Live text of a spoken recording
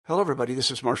Hello, everybody. This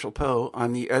is Marshall Poe.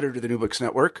 I'm the editor of the New Books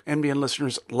Network. NBN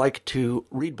listeners like to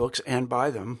read books and buy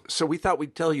them. So we thought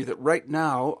we'd tell you that right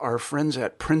now, our friends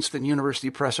at Princeton University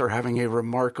Press are having a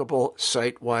remarkable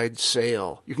site-wide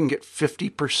sale. You can get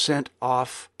 50%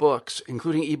 off books,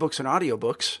 including ebooks and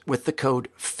audiobooks, with the code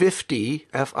 50,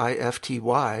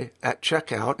 F-I-F-T-Y, at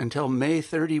checkout until May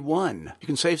 31. You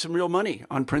can save some real money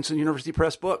on Princeton University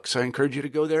Press books. I encourage you to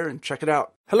go there and check it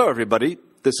out. Hello, everybody.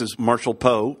 This is Marshall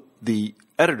Poe, the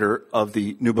editor of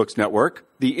the New Books Network.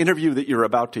 The interview that you're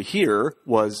about to hear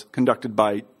was conducted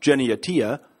by Jenny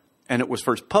Attia, and it was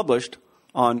first published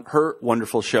on her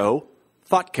wonderful show,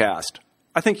 Thoughtcast.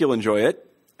 I think you'll enjoy it,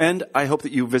 and I hope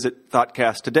that you visit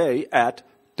Thoughtcast today at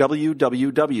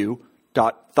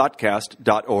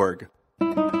www.thoughtcast.org.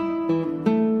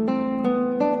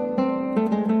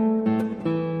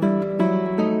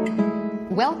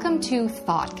 Welcome to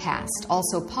Thoughtcast,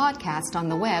 also podcast on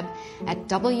the web at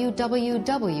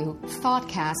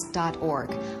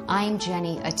www.thoughtcast.org. I'm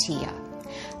Jenny Attia.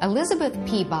 Elizabeth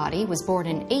Peabody was born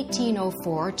in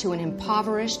 1804 to an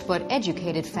impoverished but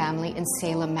educated family in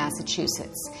Salem,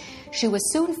 Massachusetts. She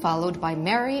was soon followed by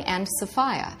Mary and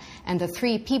Sophia, and the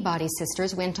three Peabody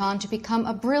sisters went on to become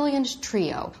a brilliant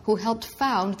trio who helped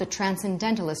found the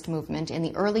Transcendentalist movement in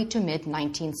the early to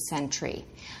mid-19th century.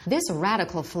 This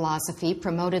radical philosophy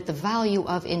promoted the value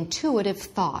of intuitive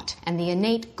thought and the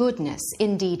innate goodness,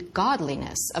 indeed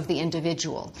godliness, of the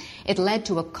individual. It led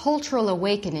to a cultural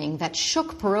awakening that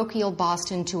shook parochial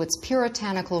Boston to its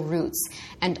puritanical roots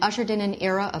and ushered in an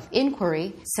era of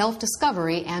inquiry,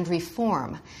 self-discovery, and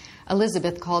reform.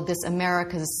 Elizabeth called this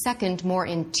America's second, more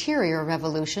interior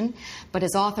revolution, but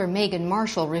as author Megan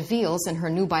Marshall reveals in her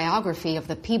new biography of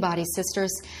the Peabody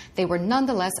sisters, they were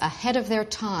nonetheless ahead of their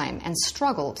time and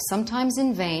struggled, sometimes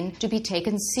in vain, to be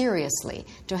taken seriously,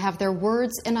 to have their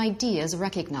words and ideas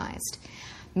recognized.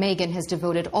 Megan has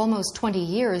devoted almost 20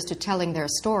 years to telling their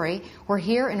story. We're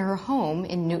here in her home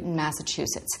in Newton,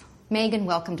 Massachusetts. Megan,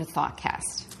 welcome to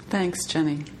Thoughtcast. Thanks,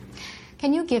 Jenny.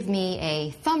 Can you give me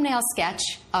a thumbnail sketch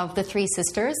of the three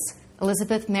sisters,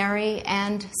 Elizabeth, Mary,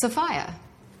 and Sophia?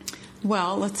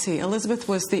 Well, let's see. Elizabeth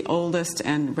was the oldest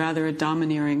and rather a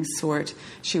domineering sort.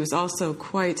 She was also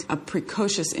quite a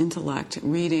precocious intellect,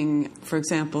 reading, for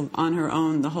example, on her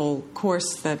own the whole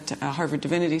course that a Harvard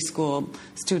Divinity School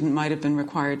student might have been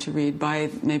required to read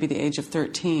by maybe the age of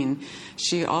 13.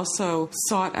 She also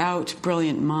sought out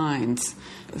brilliant minds.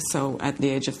 So at the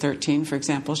age of 13, for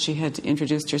example, she had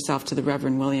introduced herself to the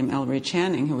Reverend William Ellery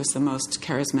Channing, who was the most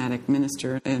charismatic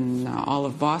minister in all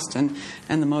of Boston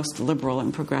and the most liberal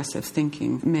and progressive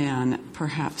thinking man,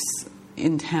 perhaps,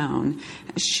 in town.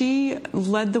 She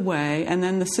led the way, and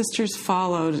then the sisters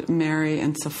followed Mary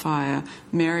and Sophia.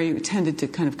 Mary tended to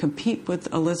kind of compete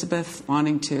with Elizabeth,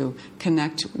 wanting to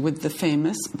connect with the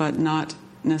famous, but not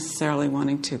necessarily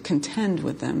wanting to contend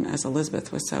with them, as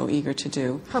Elizabeth was so eager to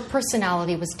do. Her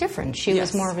personality was different. She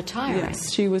was more of a tyrant.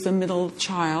 Yes, she was a middle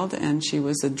child, and she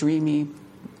was a dreamy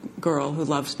girl who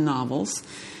loved novels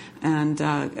and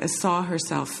saw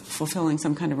herself fulfilling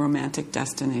some kind of romantic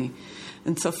destiny.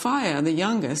 And Sophia, the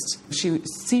youngest, she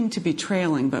seemed to be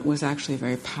trailing, but was actually a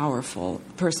very powerful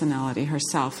personality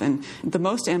herself, and the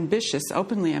most ambitious,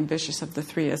 openly ambitious of the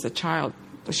three as a child.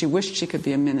 She wished she could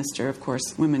be a minister. Of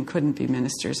course, women couldn't be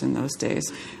ministers in those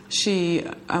days. She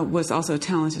was also a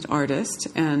talented artist,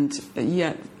 and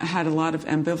yet had a lot of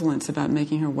ambivalence about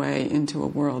making her way into a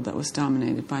world that was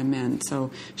dominated by men. So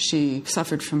she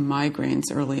suffered from migraines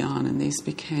early on, and these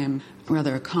became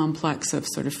rather a complex of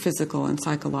sort of physical and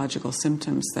psychological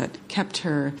symptoms that kept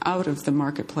her out of the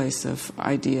marketplace of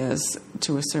ideas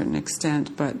to a certain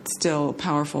extent, but still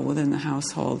powerful within the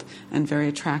household and very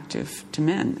attractive to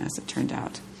men, as it turned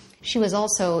out. She was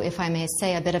also, if I may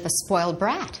say, a bit of a spoiled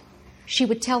brat. She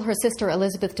would tell her sister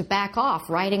Elizabeth to back off,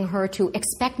 writing her to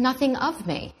expect nothing of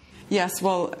me. Yes,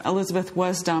 well, Elizabeth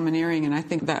was domineering, and I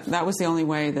think that was the only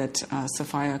way that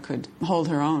Sophia could hold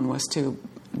her own, was to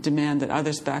demand that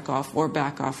others back off or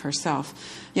back off herself.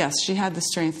 Yes, she had the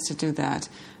strength to do that.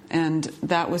 And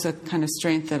that was a kind of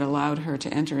strength that allowed her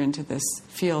to enter into this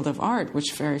field of art,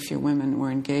 which very few women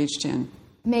were engaged in.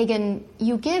 Megan,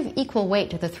 you give equal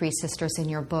weight to the three sisters in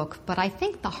your book, but I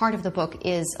think the heart of the book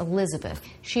is Elizabeth.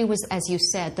 She was, as you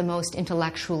said, the most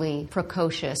intellectually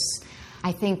precocious.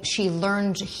 I think she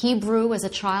learned Hebrew as a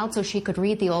child so she could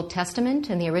read the Old Testament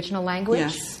in the original language.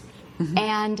 Yes. Mm-hmm.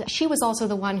 And she was also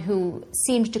the one who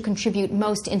seemed to contribute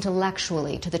most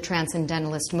intellectually to the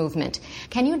Transcendentalist movement.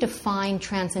 Can you define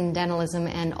Transcendentalism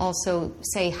and also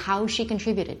say how she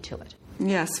contributed to it?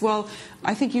 Yes, well,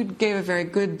 I think you gave a very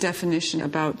good definition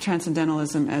about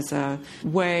transcendentalism as a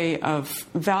way of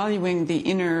valuing the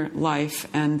inner life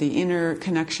and the inner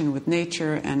connection with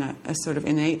nature and a sort of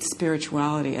innate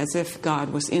spirituality, as if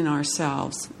God was in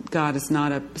ourselves. God is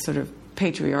not a sort of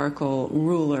patriarchal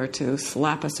ruler to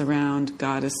slap us around.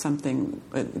 God is something,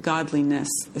 godliness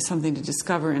is something to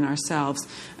discover in ourselves.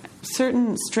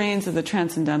 Certain strains of the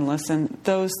transcendentalists, and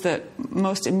those that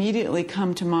most immediately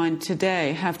come to mind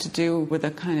today, have to do with a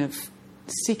kind of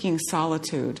seeking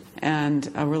solitude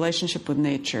and a relationship with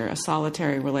nature, a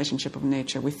solitary relationship with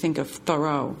nature. We think of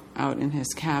Thoreau out in his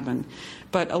cabin.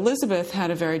 But Elizabeth had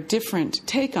a very different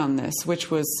take on this, which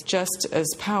was just as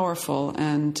powerful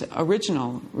and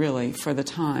original, really, for the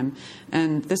time.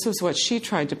 And this was what she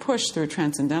tried to push through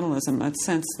transcendentalism, a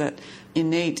sense that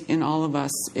innate in all of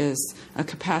us is a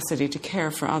capacity to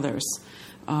care for others.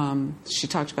 She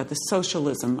talked about the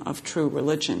socialism of true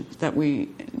religion, that we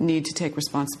need to take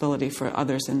responsibility for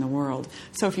others in the world.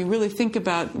 So if you really think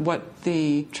about what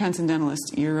the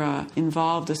Transcendentalist era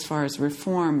involved as far as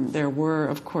reform, there were,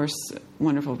 of course,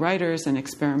 wonderful writers and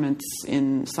experiments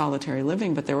in solitary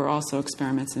living, but there were also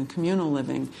experiments in communal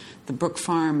living. The Brook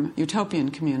Farm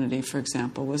Utopian Community, for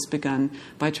example, was begun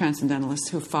by Transcendentalists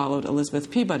who followed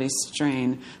Elizabeth Peabody's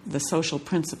strain, the social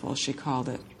principle, she called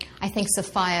it. I think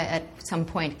Sophia at some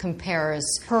point compares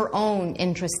her own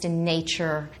interest in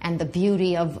nature and the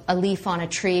beauty of a leaf on a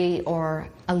tree or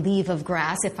a leaf of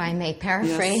grass, if I may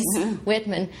paraphrase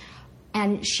Whitman.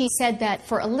 And she said that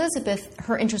for Elizabeth,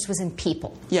 her interest was in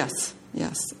people. Yes.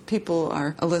 People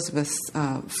are Elizabeth's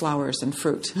flowers and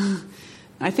fruit.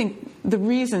 I think the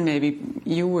reason maybe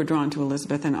you were drawn to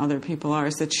Elizabeth and other people are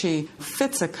is that she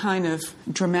fits a kind of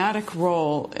dramatic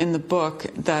role in the book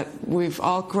that we've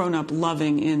all grown up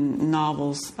loving in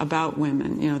novels about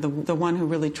women. You know, the one who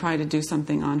really tried to do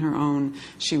something on her own.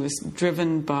 She was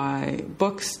driven by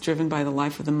books, driven by the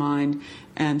life of the mind,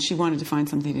 and she wanted to find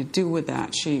something to do with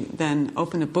that. She then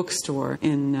opened a bookstore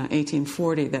in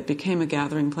 1840 that became a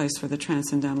gathering place for the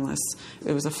Transcendentalists.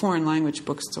 It was a foreign language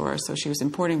bookstore, so she was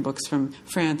importing books from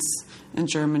France and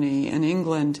Germany and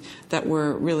England that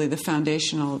were really the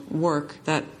foundational work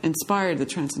that inspired the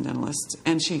Transcendentalists.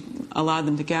 And she allowed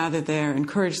them to gather there,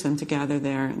 encouraged them to gather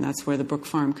there, and that's where the Brook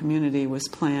Farm community was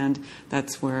planned.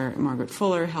 That's where Margaret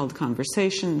Fuller held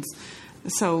conversations.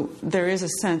 So there is a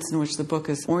sense in which the book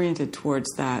is oriented towards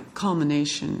that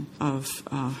culmination of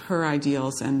her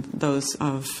ideals and those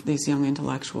of these young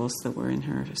intellectuals that were in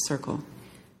her circle.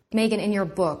 Megan, in your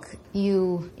book,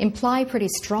 you imply pretty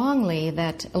strongly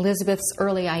that Elizabeth's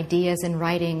early ideas and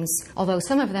writings, although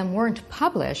some of them weren't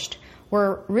published,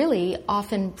 were really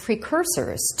often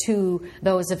precursors to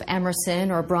those of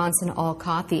Emerson or Bronson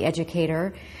Alcott, the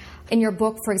educator. In your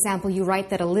book, for example, you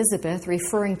write that Elizabeth,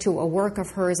 referring to a work of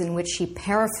hers in which she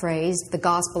paraphrased the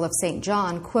Gospel of St.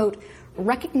 John, quote,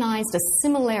 recognized a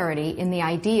similarity in the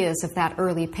ideas of that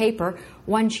early paper,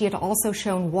 one she had also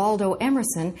shown Waldo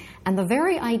Emerson, and the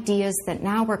very ideas that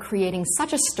now were creating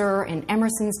such a stir in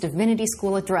Emerson's Divinity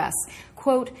School address.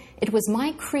 Quote, it was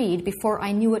my creed before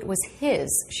I knew it was his,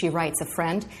 she writes a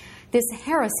friend. This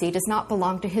heresy does not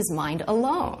belong to his mind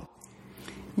alone.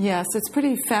 Yes, it's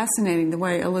pretty fascinating the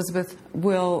way Elizabeth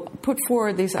will put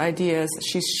forward these ideas.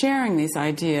 She's sharing these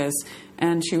ideas,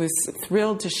 and she was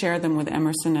thrilled to share them with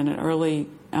Emerson at an early,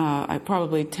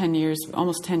 probably 10 years,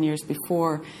 almost 10 years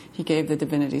before he gave the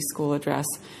Divinity School address.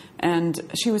 And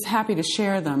she was happy to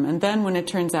share them. And then when it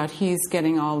turns out he's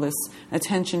getting all this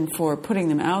attention for putting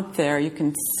them out there, you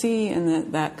can see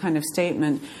in that kind of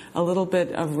statement a little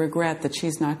bit of regret that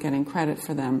she's not getting credit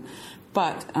for them.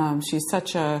 But she's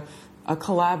such a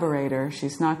collaborator.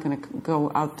 She's not going to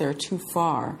go out there too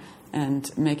far and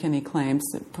make any claims,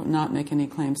 not make any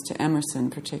claims to Emerson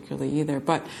particularly either.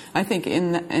 But I think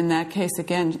in that case,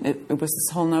 again, it was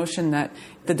this whole notion that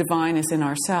the divine is in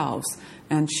ourselves.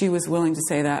 And she was willing to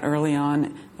say that early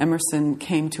on. Emerson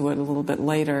came to it a little bit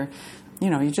later. You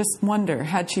know, you just wonder,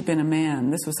 had she been a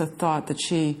man? This was a thought that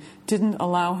she didn't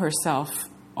allow herself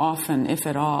often, if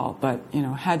at all. But, you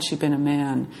know, had she been a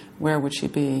man, where would she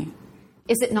be?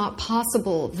 Is it not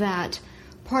possible that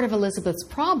part of Elizabeth's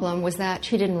problem was that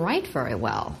she didn't write very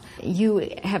well? You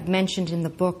have mentioned in the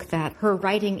book that her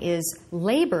writing is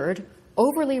labored,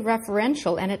 overly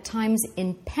referential, and at times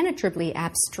impenetrably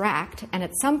abstract, and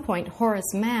at some point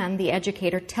Horace Mann, the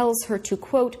educator, tells her to,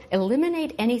 quote,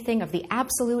 eliminate anything of the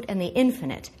absolute and the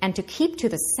infinite, and to keep to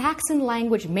the Saxon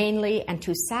language mainly, and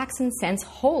to Saxon sense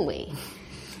wholly.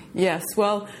 Yes,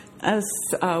 well, as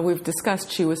we've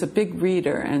discussed, she was a big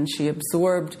reader, and she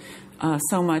absorbed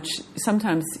so much.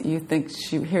 Sometimes you think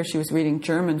she was reading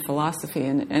German philosophy,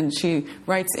 and she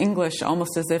writes English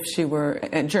almost as if she were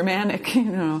Germanic, you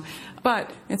know.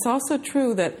 But it's also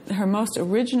true that her most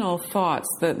original thoughts,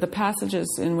 the passages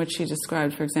in which she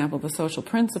described, for example, the social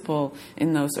principle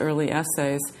in those early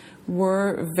essays,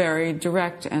 were very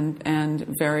direct and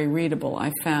very readable,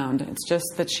 I found. It's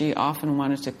just that she often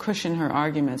wanted to cushion her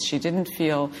arguments. She didn't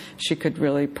feel she could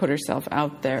really put herself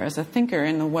out there as a thinker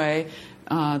in the way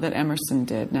that Emerson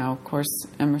did. Now, of course,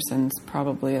 Emerson's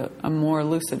probably a more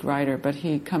lucid writer, but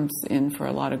he comes in for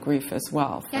a lot of grief as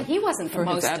well. Yeah, he wasn't for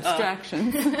his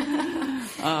abstraction.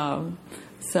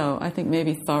 So I think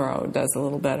maybe Thoreau does a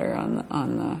little better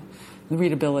on the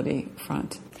readability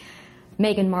front.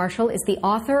 Megan Marshall is the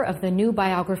author of the new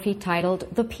biography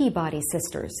titled The Peabody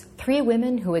Sisters, 3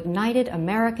 women who ignited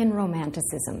American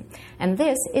Romanticism. And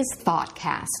this is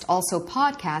Thoughtcast, also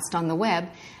podcast on the web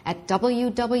at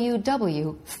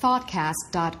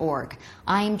www.thoughtcast.org.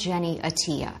 I'm Jenny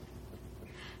Attia.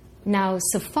 Now,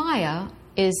 Sophia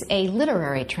is a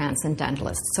literary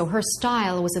transcendentalist, so her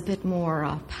style was a bit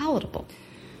more palatable.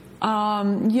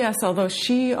 Yes, although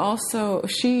she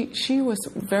was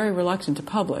very reluctant to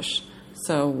publish.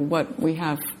 So what we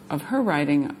have of her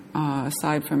writing,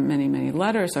 aside from many, many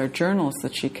letters, are journals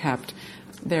that she kept.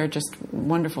 They're just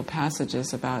wonderful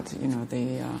passages about, you know,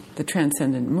 the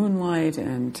transcendent moonlight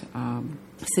and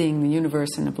seeing the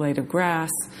universe in a blade of grass.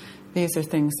 These are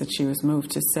things that she was moved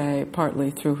to say,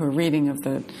 partly through her reading of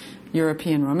the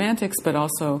European Romantics, but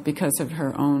also because of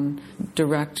her own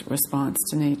direct response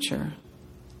to nature.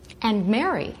 And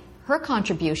Mary, her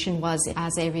contribution was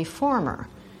as a reformer.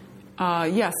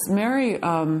 Yes, Mary,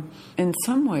 in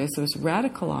some ways, was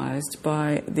radicalized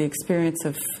by the experience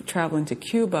of traveling to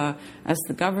Cuba as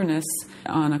the governess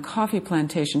on a coffee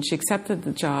plantation. She accepted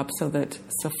the job so that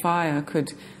Sophia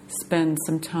could spend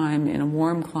some time in a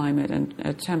warm climate and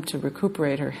attempt to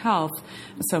recuperate her health.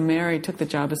 So Mary took the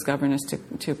job as governess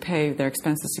to pay their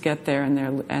expenses to get there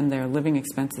and their living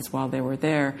expenses while they were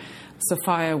there.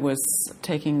 Sophia was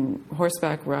taking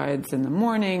horseback rides in the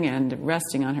morning and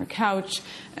resting on her couch,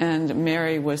 and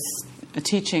Mary was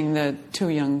teaching the 2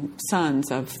 young sons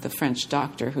of the French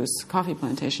doctor whose coffee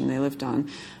plantation they lived on.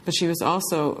 But she was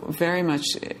also very much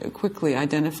quickly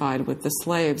identified with the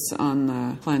slaves on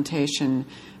the plantation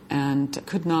and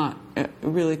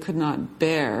really could not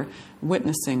bear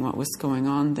witnessing what was going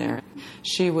on there.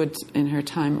 She would, in her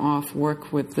time off,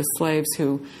 work with the slaves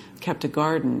who kept a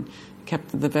garden,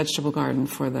 kept the vegetable garden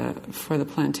for the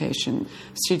plantation.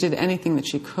 She did anything that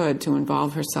she could to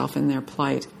involve herself in their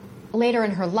plight. Later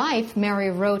in her life, Mary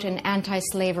wrote an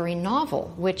anti-slavery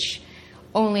novel, which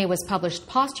only was published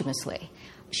posthumously.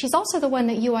 She's also the one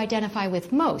that you identify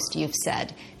with most, you've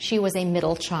said. She was a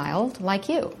middle child, like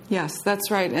you. Yes, that's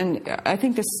right. And I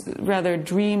think this rather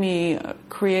dreamy,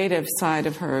 creative side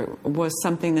of her was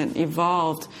something that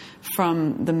evolved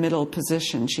from the middle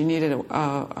position. She needed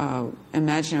a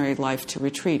imaginary life to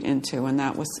retreat into, and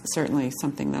that was certainly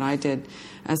something that I did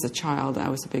as a child. I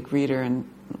was a big reader, and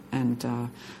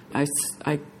I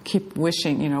keep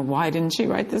wishing, why didn't she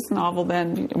write this novel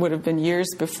then? It would have been years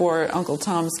before Uncle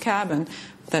Tom's Cabin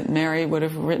that Mary would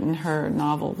have written her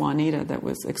novel, Juanita, that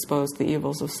was exposed the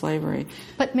evils of slavery.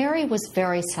 But Mary was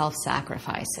very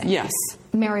self-sacrificing. Yes.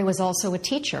 Mary was also a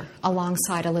teacher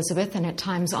alongside Elizabeth and at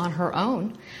times on her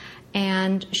own.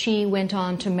 And she went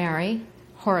on to marry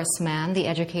Horace Mann, the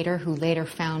educator who later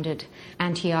founded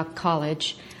Antioch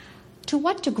College. To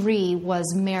what degree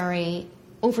was Mary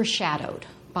overshadowed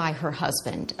by her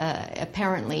husband?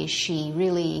 Apparently, she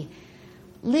really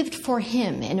lived for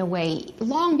him in a way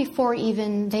long before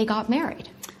even they got married.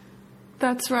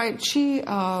 That's right. You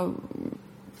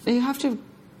have to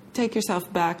take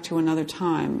yourself back to another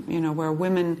time, where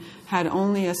women had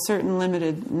only a certain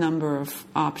limited number of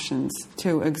options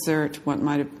to exert what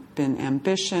might have been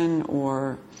ambition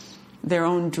or their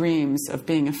own dreams of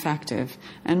being effective.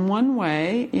 And one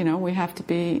way, we have to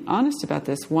be honest about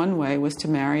this, one way was to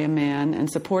marry a man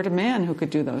and support a man who could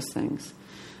do those things.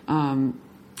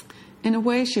 In a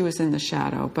way, she was in the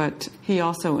shadow, but he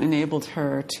also enabled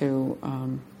her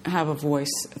to have a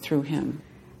voice through him.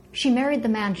 She married the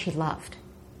man she loved,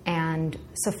 and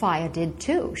Sophia did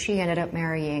too. She ended up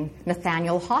marrying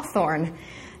Nathaniel Hawthorne,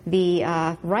 the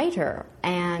writer,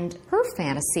 and her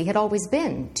fantasy had always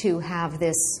been to have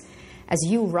this, as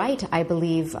you write, I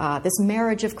believe, this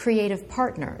marriage of creative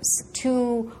partners,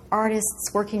 2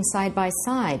 artists working side by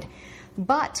side.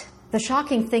 But The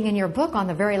shocking thing in your book on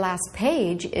the very last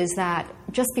page is that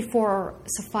just before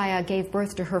Sophia gave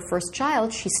birth to her first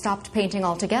child, she stopped painting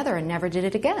altogether and never did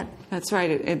it again. That's right.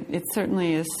 It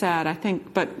certainly is sad, I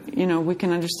think, but we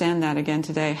can understand that again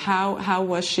today. How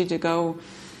was she to go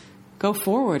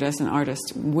forward as an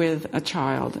artist with a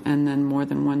child and then more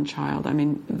than one child? I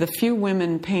mean, the few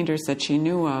women painters that she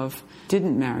knew of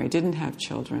didn't marry, didn't have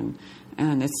children,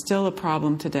 and it's still a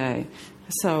problem today.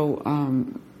 So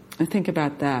I think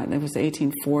about that. It was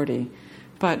 1840.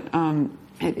 But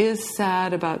it is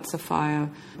sad about Sophia.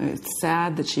 It's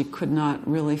sad that she could not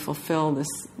really fulfill this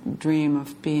dream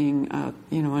of being,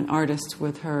 an artist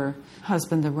with her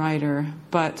husband, the writer.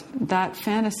 But that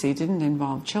fantasy didn't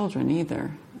involve children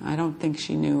either. I don't think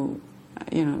she knew,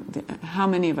 how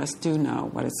many of us do know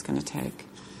what it's going to take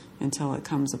until it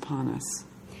comes upon us.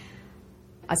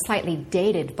 A slightly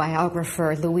dated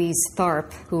biographer, Louise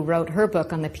Tharpe, who wrote her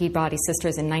book on the Peabody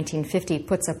sisters in 1950,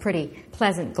 puts a pretty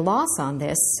pleasant gloss on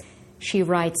this. She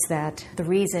writes that the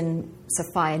reason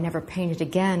Sophia never painted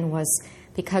again was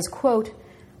because, quote,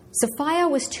 Sophia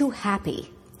was too happy.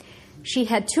 She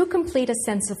had too complete a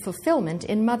sense of fulfillment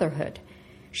in motherhood.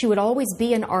 She would always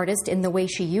be an artist in the way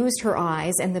she used her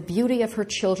eyes, and the beauty of her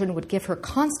children would give her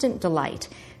constant delight.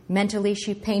 Mentally,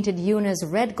 she painted Una's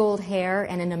red gold hair,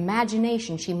 and in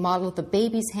imagination, she modeled the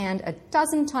baby's hand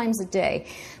 12 times a day.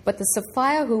 But the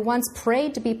Sophia who once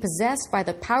prayed to be possessed by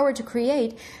the power to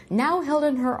create now held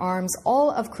in her arms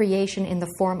all of creation in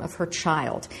the form of her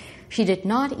child. She did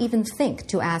not even think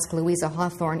to ask Louisa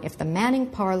Hawthorne if the Manning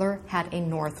parlor had a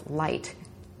north light.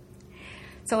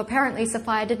 So apparently,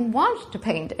 Sophia didn't want to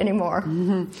paint anymore.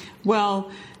 Mm-hmm.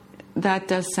 Well, that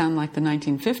does sound like the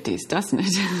 1950s, doesn't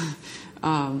it?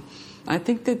 I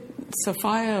think that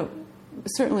Sophia,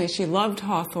 certainly she loved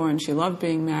Hawthorne, she loved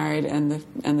being married, and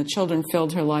the children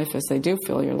filled her life as they do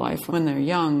fill your life when they're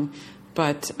young.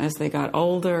 But as they got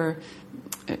older,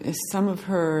 some of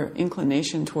her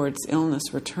inclination towards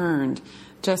illness returned,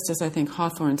 just as I think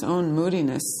Hawthorne's own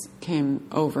moodiness came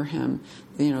over him.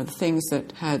 The things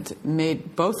that had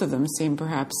made both of them seem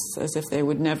perhaps as if they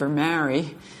would never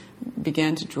marry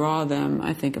began to draw them,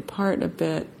 I think, apart a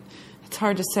bit. It's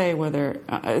hard to say whether...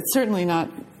 it's certainly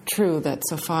not true that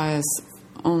Sophia's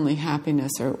only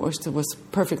happiness or was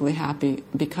perfectly happy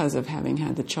because of having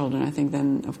had the children. I think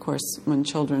then, of course, when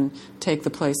children take the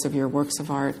place of your works of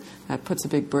art, that puts a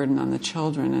big burden on the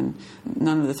children. And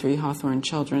none of the three Hawthorne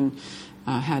children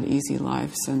had easy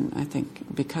lives. And I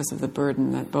think because of the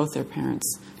burden that both their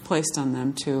parents placed on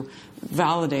them to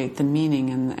validate the meaning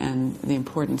and the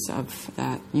importance of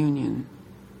that union.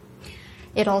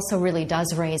 It also really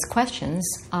does raise questions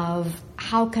of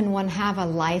how can one have a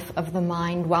life of the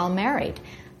mind while married?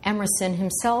 Emerson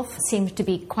himself seemed to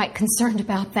be quite concerned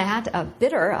about that,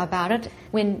 bitter about it,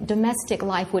 when domestic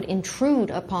life would intrude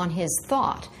upon his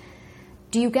thought.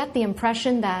 Do you get the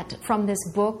impression that from this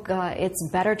book it's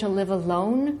better to live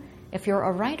alone if you're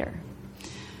a writer?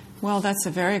 Well, that's a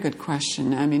very good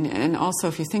question. I mean, and also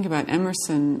if you think about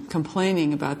Emerson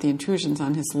complaining about the intrusions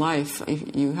on his life,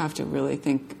 you have to really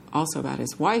think also about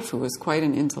his wife, who was quite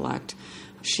an intellect.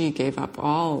 She gave up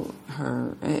all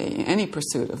any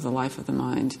pursuit of the life of the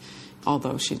mind,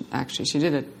 although she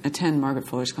did attend Margaret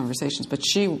Fuller's conversations, but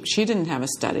she didn't have a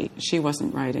study. She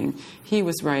wasn't writing. He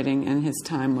was writing, and his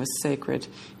time was sacred.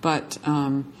 But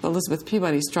Elizabeth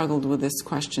Peabody struggled with this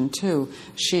question, too.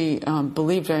 She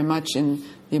believed very much in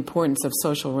the importance of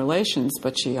social relations,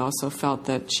 but she also felt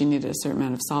that she needed a certain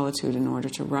amount of solitude in order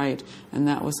to write, and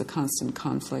that was a constant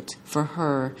conflict for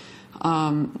her.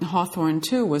 Hawthorne,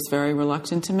 too, was very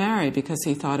reluctant to marry because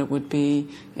he thought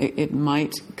it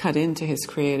might cut into his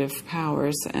creative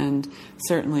powers, and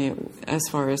certainly as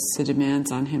far as the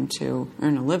demands on him to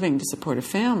earn a living to support a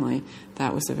family,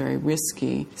 that was a very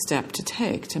risky step to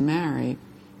take, to marry.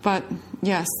 But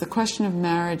yes, the question of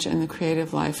marriage and the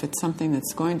creative life, it's something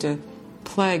that's going to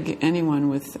plague anyone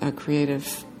with a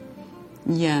creative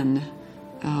yen,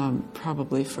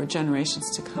 probably for generations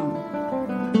to come.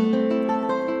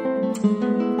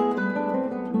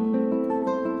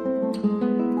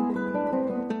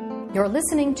 You're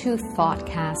listening to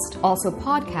Thoughtcast, also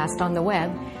podcast on the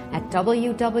web at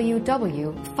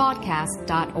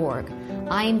www.thoughtcast.org.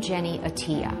 I'm Jenny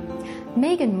Attia.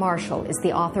 Megan Marshall is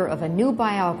the author of a new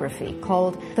biography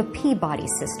called The Peabody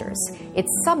Sisters.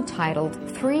 It's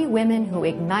subtitled 3 Women Who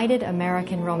Ignited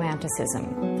American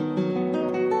Romanticism.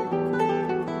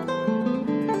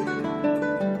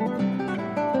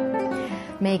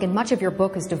 Megan, much of your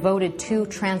book is devoted to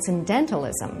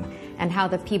transcendentalism and how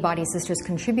the Peabody sisters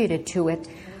contributed to it.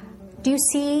 Do you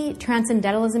see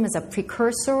Transcendentalism as a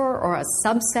precursor or a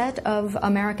subset of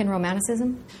American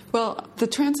Romanticism? Well, the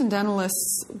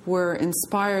Transcendentalists were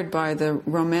inspired by the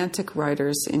Romantic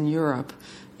writers in Europe,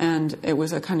 and it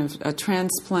was a kind of a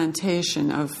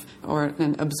transplantation of, or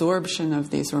an absorption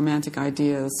of these Romantic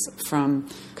ideas from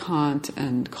Kant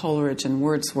and Coleridge and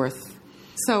Wordsworth.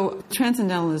 So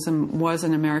Transcendentalism was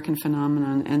an American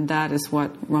phenomenon, and that is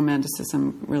what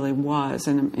Romanticism really was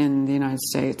in the United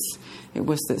States. It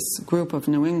was this group of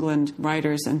New England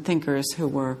writers and thinkers who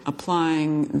were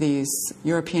applying these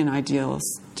European ideals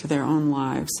to their own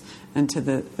lives and to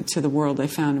the world they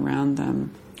found around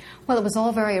them. Well, it was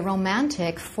all very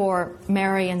romantic for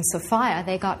Mary and Sophia.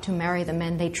 They got to marry the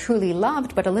men they truly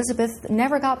loved, but Elizabeth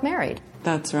never got married.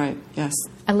 That's right, yes.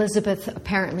 Elizabeth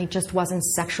apparently just wasn't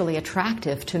sexually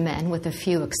attractive to men, with a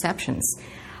few exceptions.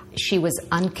 She was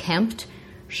unkempt.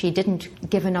 She didn't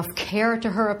give enough care to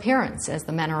her appearance, as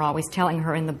the men are always telling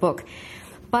her in the book.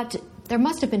 But there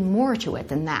must have been more to it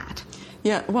than that.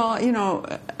 Yeah, well, you know,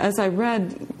 as I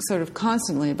read sort of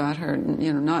constantly about her,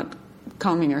 you know, not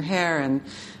combing her hair and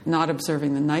not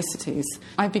observing the niceties,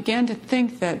 I began to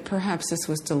think that perhaps this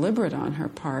was deliberate on her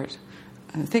part.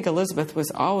 I think Elizabeth was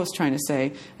always trying to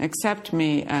say, accept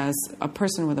me as a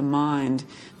person with a mind.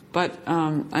 But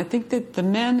I think that the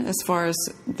men, as far as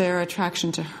their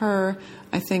attraction to her,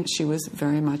 I think she was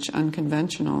very much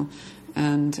unconventional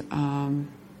and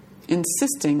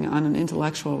insisting on an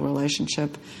intellectual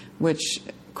relationship, which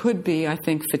could be, I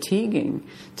think, fatiguing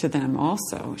to them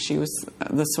also. She was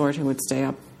the sort who would stay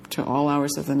up to all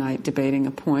hours of the night debating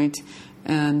a point,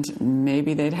 and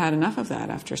maybe they'd had enough of that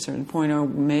after a certain point, or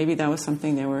maybe that was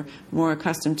something they were more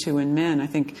accustomed to in men. I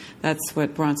think that's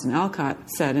what Bronson Alcott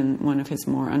said in one of his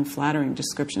more unflattering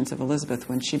descriptions of Elizabeth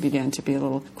when she began to be a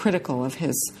little critical of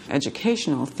his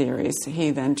educational theories.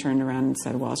 He then turned around and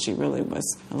said, well, she really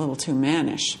was a little too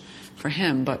mannish for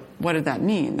him. But what did that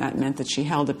mean? That meant that she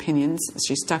held opinions,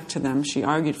 she stuck to them, she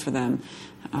argued for them.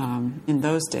 In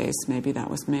those days, maybe that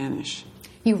was mannish.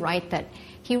 You write that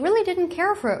he really didn't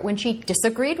care for it when she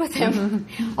disagreed with him,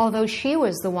 although she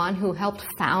was the one who helped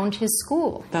found his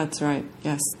school. That's right,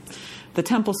 yes. The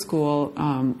Temple School,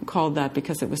 called that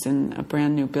because it was in a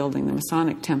brand new building, the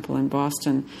Masonic Temple in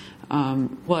Boston,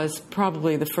 was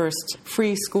probably the first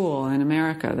free school in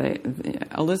America.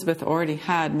 Elizabeth already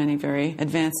had many very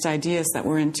advanced ideas that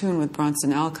were in tune with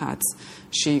Bronson Alcott's.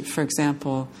 She, for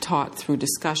example, taught through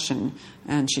discussion,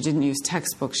 and she didn't use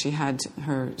textbooks. She had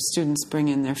her students bring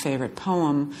in their favorite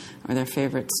poem or their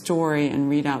favorite story and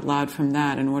read out loud from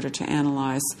that in order to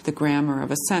analyze the grammar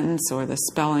of a sentence or the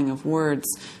spelling of words.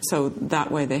 So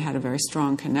that way they had a very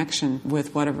strong connection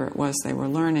with whatever it was they were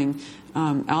learning.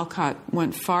 Alcott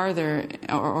went farther,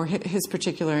 or his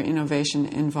particular innovation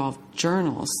involved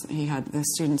journals. He had the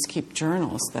students keep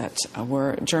journals that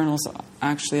were journals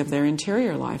actually of their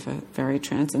interior life, a very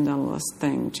transcendentalist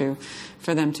thing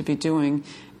for them to be doing.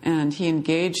 And he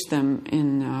engaged them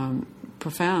in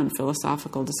profound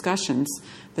philosophical discussions.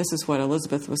 This is what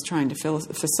Elizabeth was trying to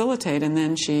facilitate, and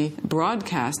then she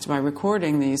broadcast by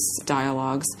recording these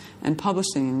dialogues and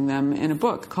publishing them in a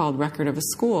book called Record of a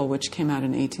School, which came out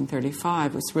in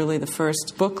 1835. It was really the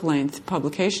first book-length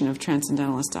publication of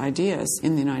transcendentalist ideas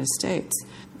in the United States.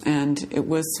 And it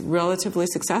was relatively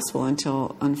successful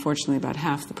until, unfortunately, about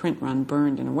half the print run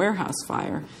burned in a warehouse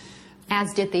fire.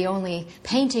 As did the only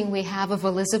painting we have of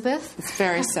Elizabeth. It's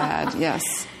very sad, yes.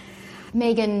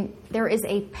 Megan, there is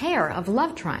a pair of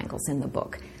love triangles in the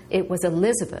book. It was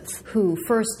Elizabeth who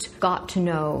first got to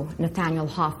know Nathaniel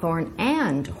Hawthorne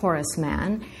and Horace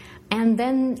Mann, and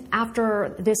then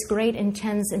after this great,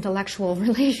 intense intellectual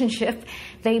relationship,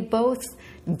 they both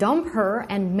dump her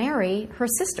and marry her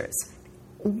sisters.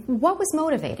 What was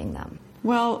motivating them?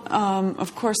 Well,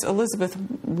 of course, Elizabeth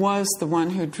was the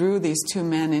one who drew these two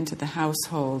men into the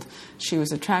household. She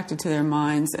was attracted to their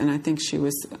minds, and I think she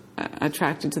was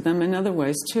attracted to them in other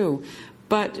ways, too.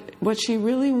 But what she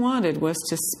really wanted was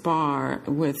to spar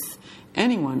with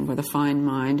anyone with a fine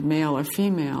mind, male or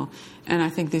female. And I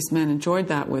think these men enjoyed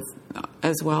that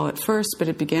as well at first, but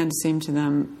it began to seem to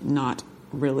them not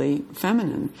really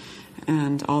feminine.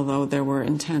 And although there were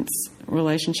intense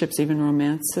relationships, even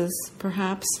romances,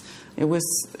 perhaps, it was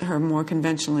her more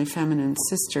conventionally feminine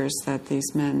sisters that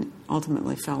these men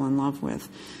ultimately fell in love with.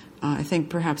 I think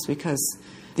perhaps because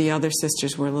the other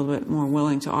sisters were a little bit more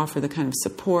willing to offer the kind of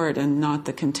support and not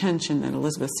the contention that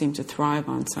Elizabeth seemed to thrive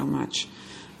on so much.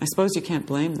 I suppose you can't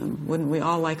blame them. Wouldn't we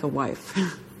all like a wife?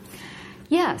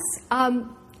 Yes.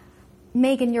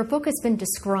 Megan, your book has been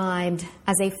described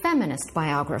as a feminist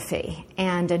biography,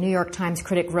 and a New York Times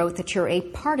critic wrote that you're a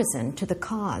partisan to the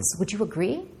cause. Would you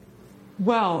agree?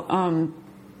 Well,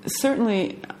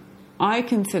 certainly I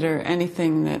consider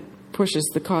anything that pushes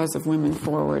the cause of women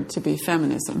forward to be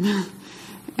feminism.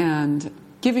 And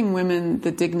giving women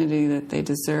the dignity that they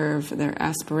deserve, their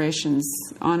aspirations,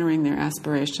 honoring their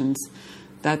aspirations,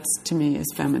 that's, to me, is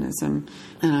feminism.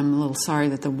 And I'm a little sorry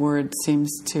that the word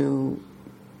seems to,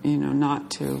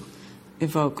 not to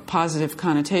evoke positive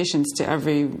connotations to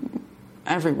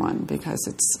everyone, because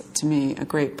it's, to me, a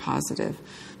great positive.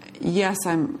 Yes,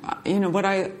 what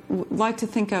I like to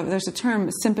think of, there's a term,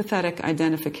 sympathetic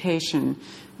identification.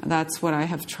 That's what I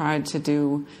have tried to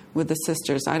do with the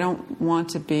sisters. I don't want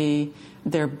to be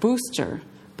their booster,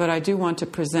 but I do want to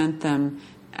present them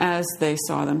as they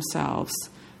saw themselves.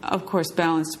 Of course,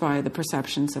 balanced by the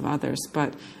perceptions of others.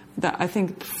 But I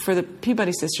think for the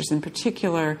Peabody sisters in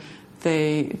particular,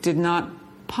 they did not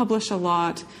publish a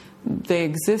lot. They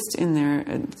exist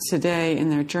today in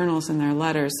their journals and their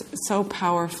letters so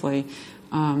powerfully.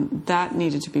 That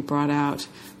needed to be brought out.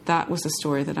 That was the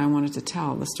story that I wanted to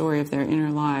tell, the story of their inner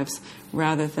lives,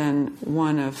 rather than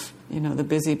one of, the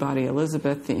busybody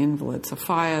Elizabeth, the invalid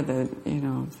Sophia,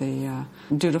 the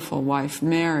dutiful wife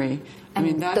Mary.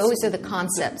 Those are the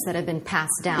concepts that have been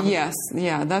passed down. Yes,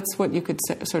 yeah, that's what you could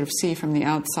sort of see from the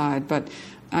outside. But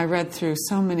I read through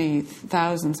so many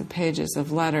thousands of pages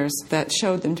of letters that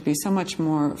showed them to be so much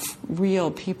more real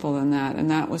people than that,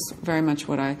 and that was very much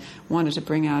what I wanted to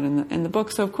bring out in the book.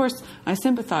 So, of course, I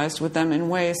sympathized with them in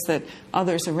ways that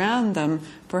others around them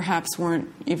perhaps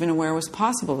weren't even aware was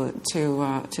possible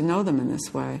to know them in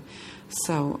this way.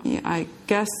 So, yeah, I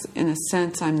guess, in a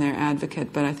sense, I'm their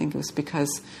advocate, but I think it was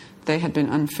because they had been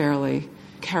unfairly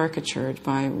caricatured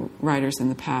by writers in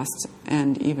the past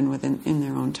and even in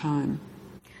their own time.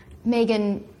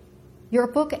 Megan, your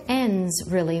book ends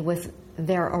really with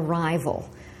their arrival.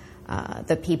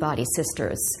 The Peabody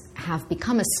sisters have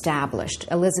become established.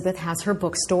 Elizabeth has her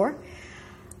bookstore,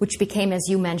 which became, as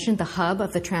you mentioned, the hub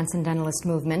of the Transcendentalist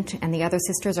movement, and the other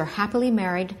sisters are happily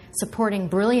married, supporting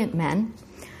brilliant men.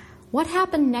 What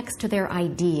happened next to their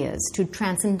ideas, to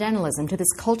Transcendentalism, to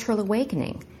this cultural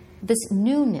awakening, this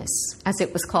newness, as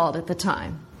it was called at the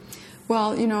time?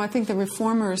 Well, I think the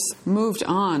reformers moved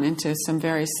on into some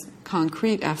very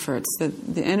concrete efforts.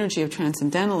 The energy of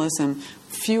Transcendentalism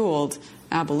fueled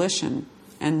abolition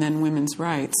and then women's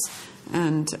rights.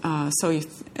 And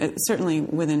certainly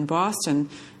within Boston,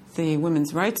 the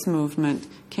women's rights movement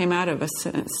came out of a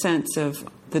sense of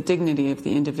the dignity of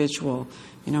the individual.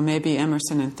 Maybe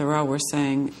Emerson and Thoreau were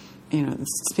saying,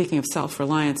 speaking of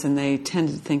self-reliance, and they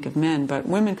tended to think of men, but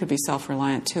women could be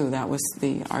self-reliant too. That was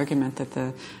the argument that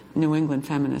the New England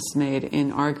feminists made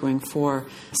in arguing for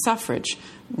suffrage.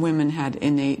 Women had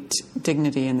innate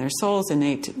dignity in their souls,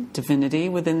 innate divinity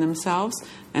within themselves,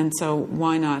 and so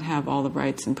why not have all the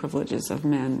rights and privileges of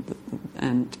men?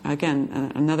 And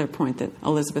again, another point that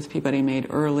Elizabeth Peabody made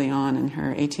early on in her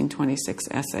 1826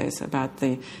 essays about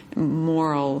the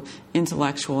moral,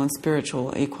 intellectual, and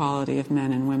spiritual equality of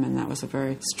men and women. That was a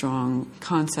very strong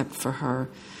concept for her.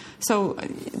 So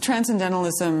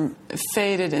Transcendentalism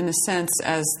faded in a sense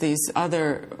as these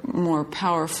other more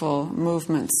powerful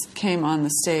movements came on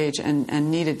the stage and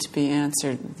needed to be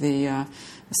answered. The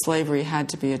slavery had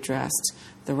to be addressed.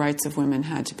 The rights of women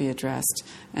had to be addressed.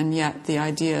 And yet the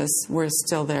ideas were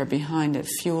still there behind it,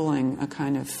 fueling a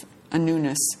kind of a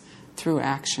newness through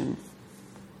action.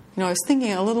 I was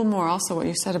thinking a little more also what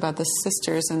you said about the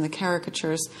sisters and the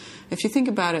caricatures. If you think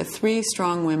about it, 3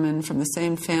 strong women from the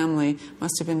same family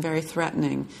must have been very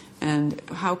threatening. And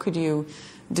how could you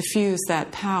diffuse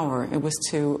that power? It was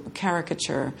to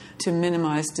caricature, to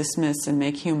minimize, dismiss, and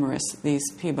make humorous these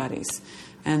Peabodys.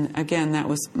 And again, that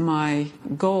was my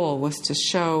goal, was to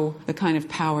show the kind of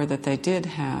power that they did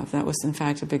have. That was, in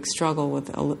fact, a big struggle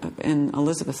in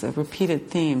Elizabeth, a repeated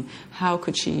theme. How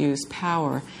could she use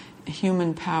power?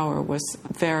 Human power was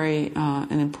very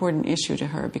an important issue to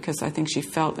her, because I think she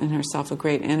felt in herself a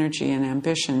great energy and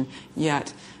ambition,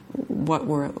 yet what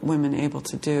were women able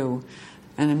to do?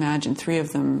 And imagine 3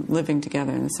 of them living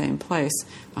together in the same place.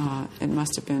 It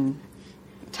must have been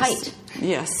tight.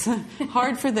 Yes.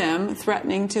 Hard for them,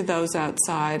 threatening to those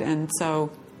outside, and so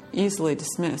easily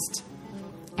dismissed.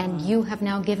 And you have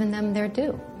now given them their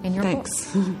due in your book.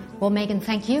 Thanks. Well, Megan,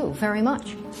 thank you very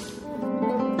much.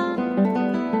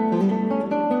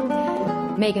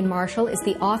 Megan Marshall is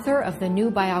the author of the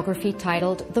new biography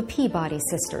titled The Peabody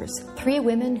Sisters, 3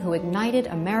 women who ignited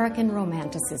American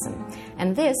romanticism.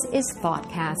 And this is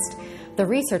ThoughtCast. The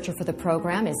researcher for the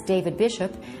program is David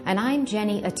Bishop, and I'm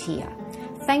Jenny Attia.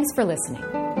 Thanks for listening.